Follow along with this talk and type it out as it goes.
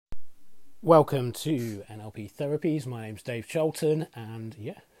Welcome to NLP Therapies. My name's Dave Cholton, and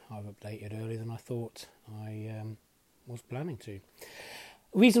I've updated earlier than I thought I was planning to.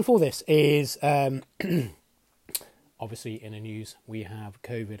 Reason for this is obviously in the news we have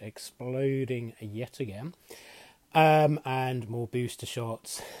COVID exploding yet again, and more booster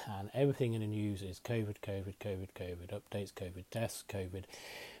shots, and everything in the news is COVID, updates, COVID deaths, COVID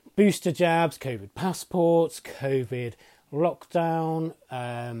booster jabs, COVID passports, COVID lockdown,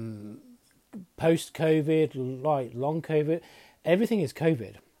 post-COVID, like long COVID, everything is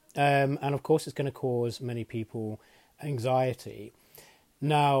COVID. And of course it's going to cause many people anxiety.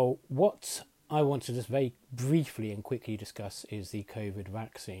 Now, what I want to just very briefly and quickly discuss is the COVID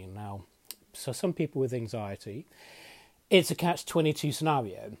vaccine. Now, so some people with anxiety, it's a catch-22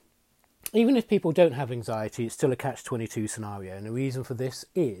 scenario. Even if people don't have anxiety, it's still a catch-22 scenario. And the reason for this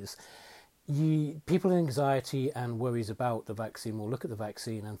is people with anxiety and worries about the vaccine will look at the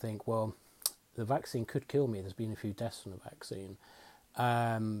vaccine and think, well, the vaccine could kill me. There's been a few deaths from the vaccine.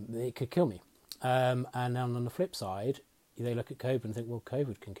 It could kill me. And then on the flip side, they look at COVID and think, well,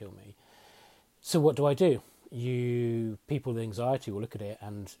 COVID can kill me. So what do? People with anxiety will look at it,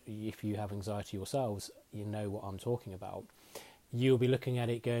 and if you have anxiety yourselves, you know what I'm talking about. You'll be looking at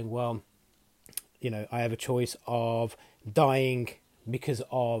it going, well, I have a choice of dying because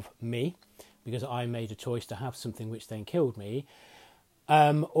of me, because I made a choice to have something which then killed me,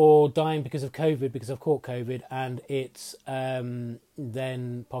 or dying because of COVID, because I've caught COVID and it's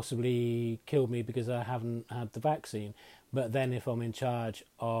then possibly killed me because I haven't had the vaccine. But then if I'm in charge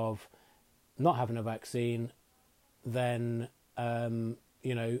of not having a vaccine, then, that's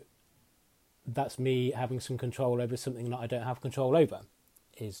me having some control over something that I don't have control over,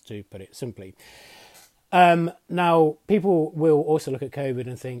 is to put it simply. Now, people will also look at COVID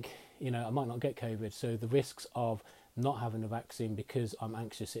and think, I might not get COVID, so the risks of not having a vaccine because I'm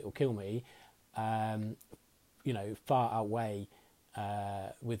anxious it will kill me, far outweigh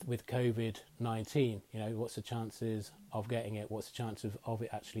with COVID-19. What's the chances of getting it? What's the chance of it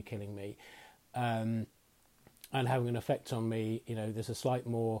actually killing me? And having an effect on me, there's a slight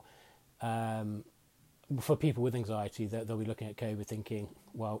more, for people with anxiety, that they'll be looking at COVID thinking,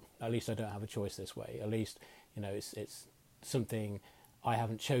 well, at least I don't have a choice this way. At least, it's something I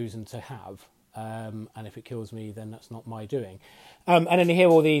haven't chosen to have. And if it kills me, then that's not my doing. And then you hear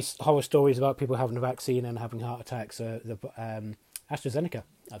all these horror stories about people having a vaccine and having heart attacks. The AstraZeneca,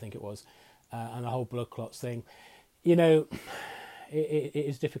 I think it was, and the whole blood clots thing. It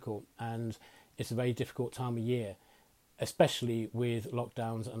is difficult, and it's a very difficult time of year, especially with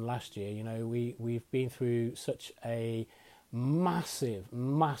lockdowns. And last year, we've been through such a massive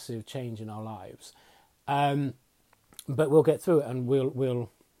change in our lives. But we'll get through it, and we'll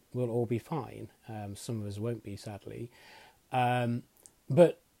all be fine. Some of us won't be, sadly.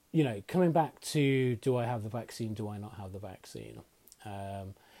 But, coming back to, do I have the vaccine? Do I not have the vaccine?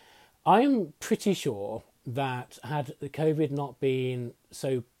 I'm pretty sure that had the COVID not been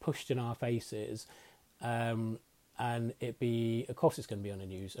so pushed in our faces, and of course it's going to be on the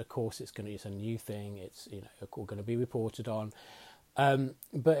news. Of course it's a new thing. It's, going to be reported on.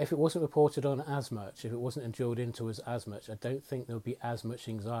 But if it wasn't reported on as much, if it wasn't drilled into us as much, I don't think there would be as much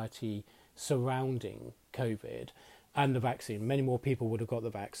anxiety surrounding COVID and the vaccine. Many more people would have got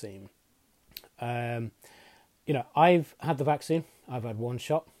the vaccine. I've had the vaccine. I've had one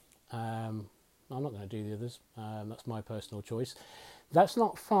shot. I'm not going to do the others. That's my personal choice. That's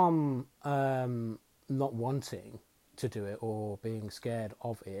not from not wanting to do it or being scared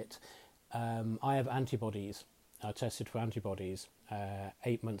of it. I have antibodies. I tested for antibodies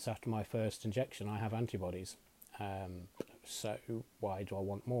 8 months after my first injection. I have antibodies. So why do I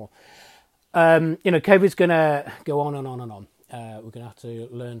want more? COVID's going to go on and on and on. We're going to have to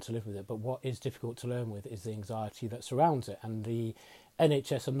learn to live with it. But what is difficult to learn with is the anxiety that surrounds it. And the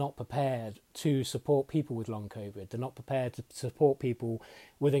NHS are not prepared to support people with long COVID. They're not prepared to support people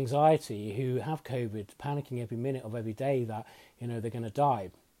with anxiety who have COVID, panicking every minute of every day that, they're going to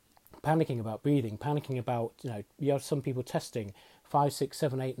die. Panicking about breathing, panicking about, you have some people testing 5, 6,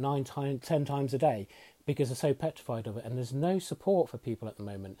 7, 8, 9 times, 10 times a day because they're so petrified of it, and there's no support for people at the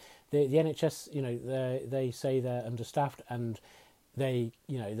moment. The NHS, they say they're understaffed, and the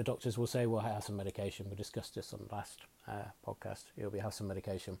doctors will say, well, have some medication. We discussed this on the last podcast. Have some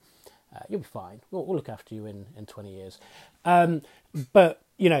medication. You'll be fine. We'll look after you in 20 years. But,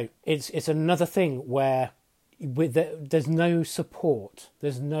 it's another thing where there's no support,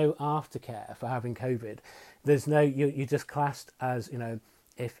 there's no aftercare for having COVID. There's no, you're just classed as,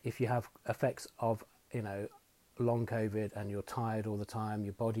 if you have effects of, long COVID and you're tired all the time,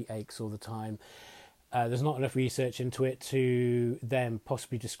 your body aches all the time, There's not enough research into it to then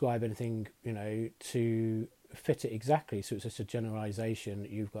possibly describe anything, to fit it exactly. So it's just a generalisation.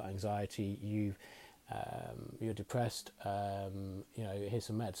 You've got anxiety. You're depressed. Here's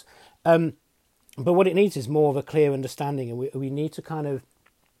some meds. But what it needs is more of a clear understanding, and we need to kind of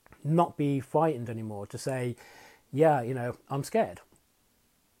not be frightened anymore to say, yeah, I'm scared.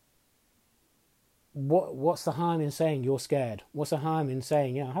 What's the harm in saying you're scared? What's the harm in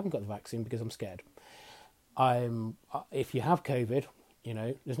saying, I haven't got the vaccine because I'm scared? If you have COVID,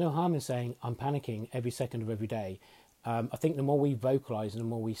 there's no harm in saying I'm panicking every second of every day. I think the more we vocalise and the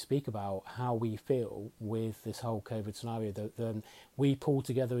more we speak about how we feel with this whole COVID scenario, then we pull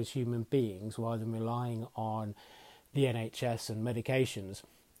together as human beings rather than relying on the NHS and medications.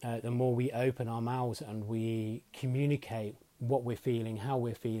 The more we open our mouths and we communicate what we're feeling, how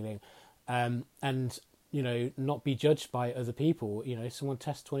we're feeling, and not be judged by other people. If someone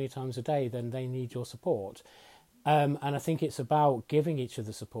tests 20 times a day, then they need your support. And I think it's about giving each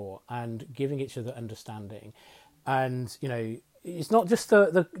other support and giving each other understanding. And, it's not just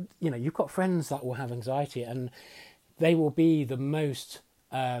you've got friends that will have anxiety, and they will be the most,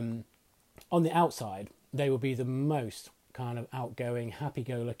 on the outside, they will be the most kind of outgoing,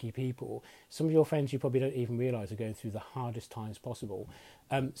 happy-go-lucky people. Some of your friends you probably don't even realise are going through the hardest times possible.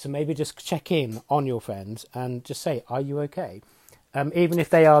 So maybe just check in on your friends and just say, are you okay? Even if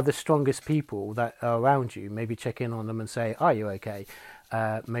they are the strongest people that are around you, maybe check in on them and say, are you okay?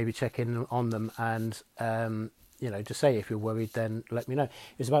 Maybe check in on them and, just say, if you're worried, then let me know.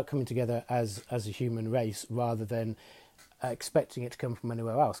 It's about coming together as a human race rather than expecting it to come from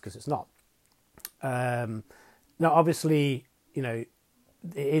anywhere else, because it's not. Now, obviously, it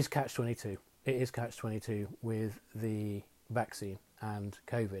is catch-22. It is catch-22 with the vaccine and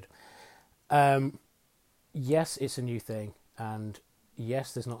COVID. Yes, it's a new thing, and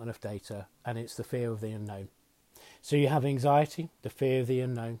yes, there's not enough data, and it's the fear of the unknown. So you have anxiety, the fear of the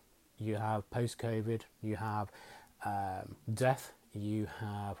unknown. You have post-COVID. You have death. You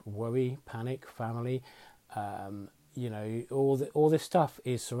have worry, panic, family. All this stuff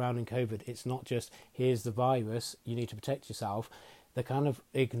is surrounding COVID. It's not just, here's the virus, you need to protect yourself. They're kind of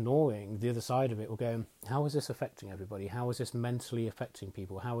ignoring the other side of it. We're going, how is this affecting everybody? How is this mentally affecting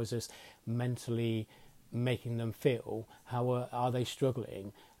people? How is this mentally making them feel? How are they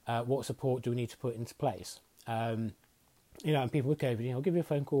struggling? What support do we need to put into place? And people with COVID, I'll give you a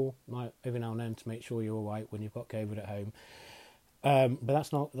phone call every now and then to make sure you're all right when you've got COVID at home. But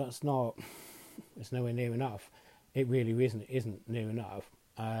that's not, it's nowhere near enough. It really isn't near enough.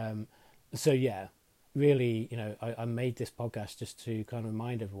 So yeah, really, I made this podcast just to kind of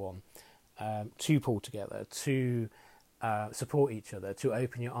remind everyone to pull together, to support each other, to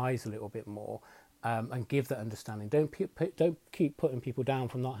open your eyes a little bit more, and give that understanding. Don't keep putting people down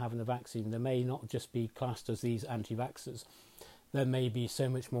for not having the vaccine. They may not just be classed as these anti-vaxxers. There may be so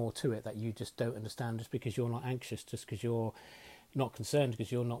much more to it that you just don't understand, just because you're not anxious, just because you're not concerned,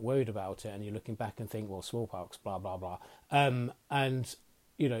 because you're not worried about it, and you're looking back and think, well, smallpox, blah blah blah, and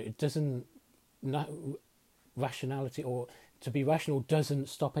it doesn't. Rationality, or to be rational, doesn't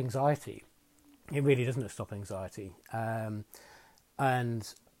stop anxiety. It really doesn't stop anxiety.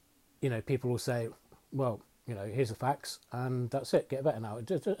 And people will say, well, here's the facts, and that's it. Get better now.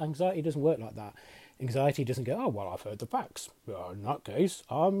 Anxiety doesn't work like that. Anxiety doesn't go, oh, well, I've heard the facts. Well, in that case,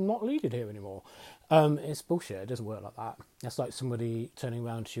 I'm not needed here anymore. It's bullshit. It doesn't work like that. That's like somebody turning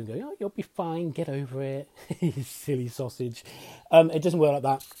around to you and going, oh, you'll be fine. Get over it. You silly sausage. It doesn't work like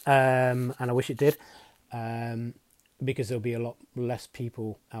that. And I wish it did. Because there'll be a lot less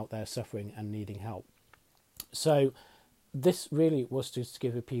people out there suffering and needing help. So this really was just to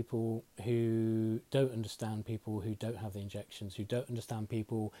give people who don't understand, people who don't have the injections, who don't understand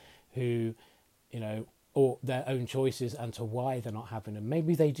people who, or their own choices and to why they're not having them.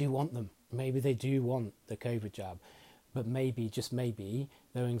 Maybe they do want them. Maybe they do want the COVID jab. But maybe, just maybe,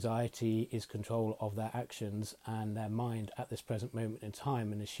 their anxiety is control of their actions and their mind at this present moment in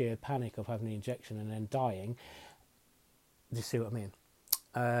time, and the sheer panic of having the injection and then dying. Do you see what I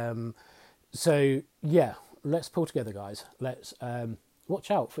mean? So, yeah, let's pull together, guys. Let's watch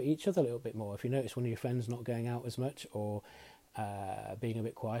out for each other a little bit more. If you notice one of your friends not going out as much, or being a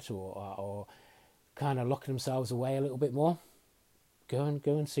bit quieter, or kind of locking themselves away a little bit more, go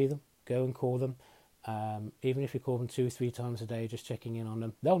and see them. Go and call them. Even if you call them 2-3 times a day, just checking in on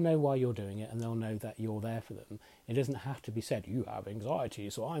them, they'll know why you're doing it, and they'll know that you're there for them. It doesn't have to be said, you have anxiety,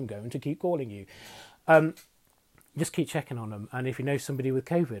 so I'm going to keep calling you. Just keep checking on them. And if you know somebody with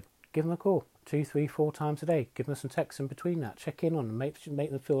COVID, give them a call 2, 3, 4 times a day. Give them some texts in between that. Check in on them. Make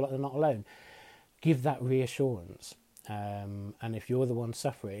them feel like they're not alone. Give that reassurance. And if you're the one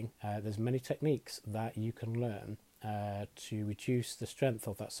suffering, there's many techniques that you can learn to reduce the strength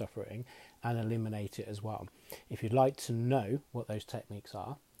of that suffering and eliminate it as well. If you'd like to know what those techniques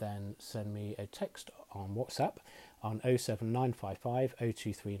are, then send me a text on WhatsApp on 07955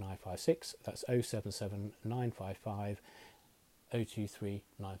 023 956. That's 077 955 023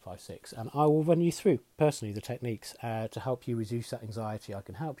 956, and I will run you through personally the techniques to help you reduce that anxiety. I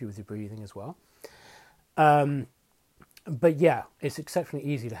can help you with your breathing as well. But yeah, it's exceptionally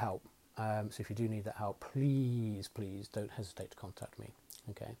easy to help. So if you do need that help, please don't hesitate to contact me.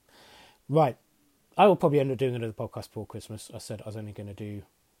 Okay, right. I will probably end up doing another podcast before Christmas. I said I was only going to do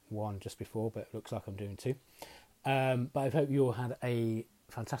one just before, but it looks like I'm doing two. But I hope you all had a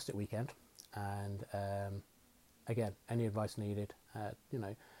fantastic weekend. And again, any advice needed?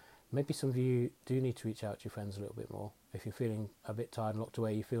 Maybe some of you do need to reach out to your friends a little bit more. If you're feeling a bit tired and locked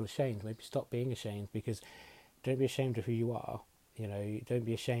away, you feel ashamed, maybe stop being ashamed, because don't be ashamed of who you are. Don't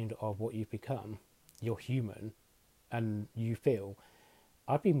be ashamed of what you've become. You're human and you feel.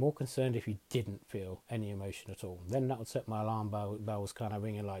 I'd be more concerned if you didn't feel any emotion at all. Then that would set my alarm bells kind of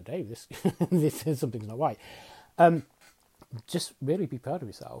ringing like, Dave, this something's not right. Just really be proud of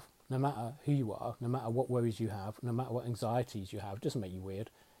yourself. No matter who you are, no matter what worries you have, no matter what anxieties you have, it doesn't make you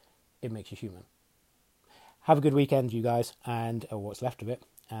weird. It makes you human. Have a good weekend, you guys, and what's left of it.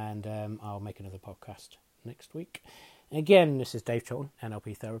 And I'll make another podcast next week. Again, this is Dave Chilton,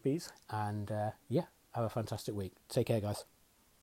 NLP Therapies. And have a fantastic week. Take care, guys.